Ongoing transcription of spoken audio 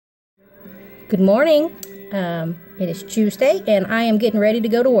Good morning. It is Tuesday and I am getting ready to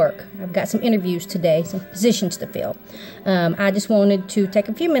go to work. I've got some interviews today, some positions to fill. I just wanted to take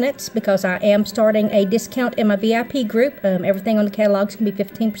a few minutes because I am starting a discount in my VIP group. Everything on the catalogs can be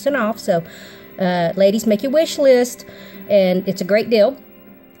 15% off. So ladies, make your wish list and it's a great deal.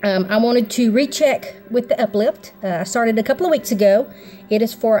 I wanted to recheck with the Uplift. I started a couple of weeks ago. It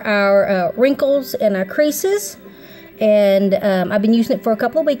is for our wrinkles and our creases. And I've been using it for a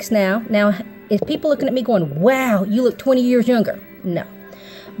couple of weeks now. Now, is people looking at me going, wow, you look 20 years younger? No.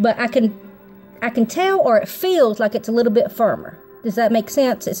 But I can tell, or it feels like it's a little bit firmer. Does that make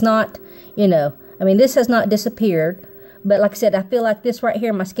sense? It's not, I mean, this has not disappeared. But like I said, I feel like this right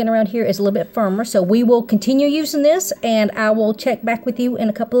here, my skin around here is a little bit firmer. So we will continue using this, and I will check back with you in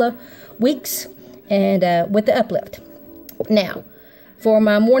a couple of weeks and with the Uplift. Now, for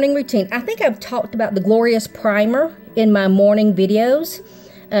my morning routine, I think I've talked about the Glorious Primer in my morning videos.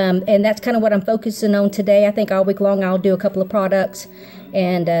 And that's kind of what I'm focusing on today. I think all week long I'll do a couple of products,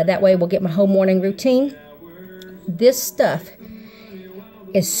 and that way we'll get my whole morning routine. This stuff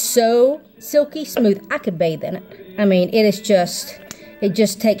is so silky smooth. I could bathe in it. I mean, it just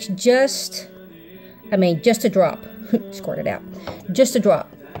takes just a drop. Squirt it out. Just a drop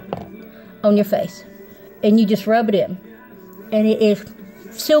on your face. And you just rub it in. And it is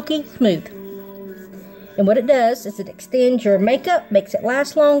silky smooth. And what it does is it extends your makeup, makes it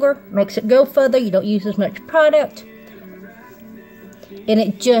last longer, makes it go further. You don't use as much product. And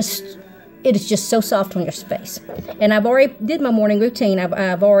it is just so soft on your face. And I've already did my morning routine.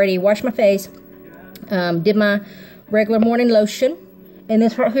 I've already washed my face, did my regular morning lotion. And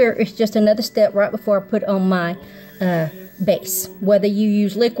this right here is just another step right before I put on my base. Whether you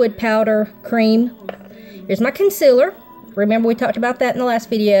use liquid, powder, cream. Here's my concealer. Remember we talked about that in the last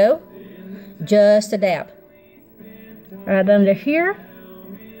video. Just a dab. Right under here.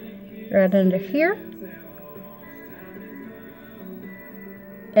 Right under here.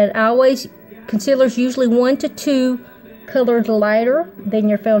 And always, concealer's usually 1 to 2 colors lighter than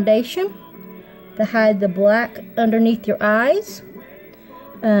your foundation to hide the black underneath your eyes.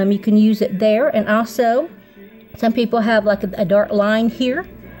 You can use it there. And also, some people have like a dark line here.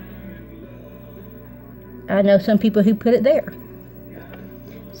 I know some people who put it there.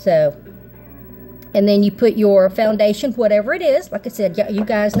 So, and then you put your foundation, whatever it is. Like I said, you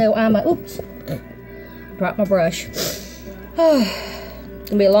guys know I'm a, oops, dropped my brush. It's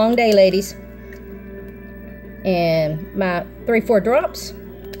gonna be a long day, ladies. And my 3-4 drops.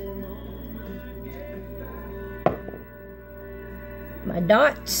 My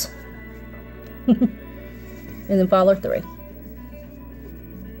dots. And then follow 3.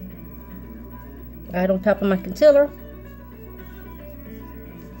 Right on top of my concealer.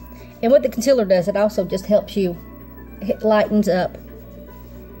 And what the concealer does, it also just helps you, it lightens up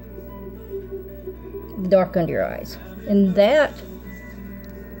the dark under your eyes. And that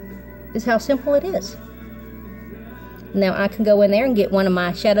is how simple it is. Now I can go in there and get one of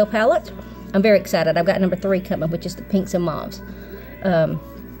my shadow palettes. I'm very excited. I've got number 3 coming, which is the pinks and mauves.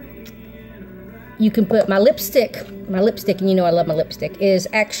 You can put my lipstick, and you know I love my lipstick, is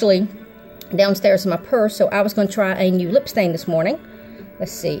actually downstairs in my purse. So I was going to try a new lip stain this morning.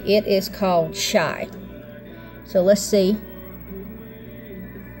 Let's see, it is called Shy. So let's see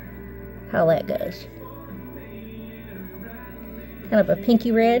how that goes. Kind of a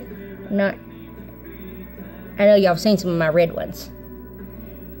pinky red. Not, I know y'all have seen some of my red ones.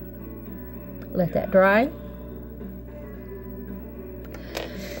 Let that dry.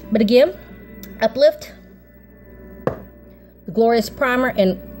 But again, Uplift, the Glorious Primer,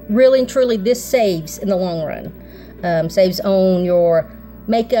 and really and truly this saves in the long run. Saves on your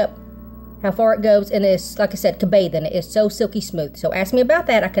makeup, how far it goes, and it's, like I said, to bathe in it. It's so silky smooth. So ask me about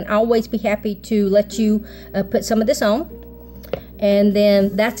that. I can always be happy to let you put some of this on. And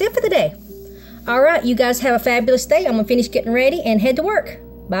then that's it for the day. All right, you guys have a fabulous day. I'm going to finish getting ready and head to work.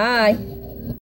 Bye.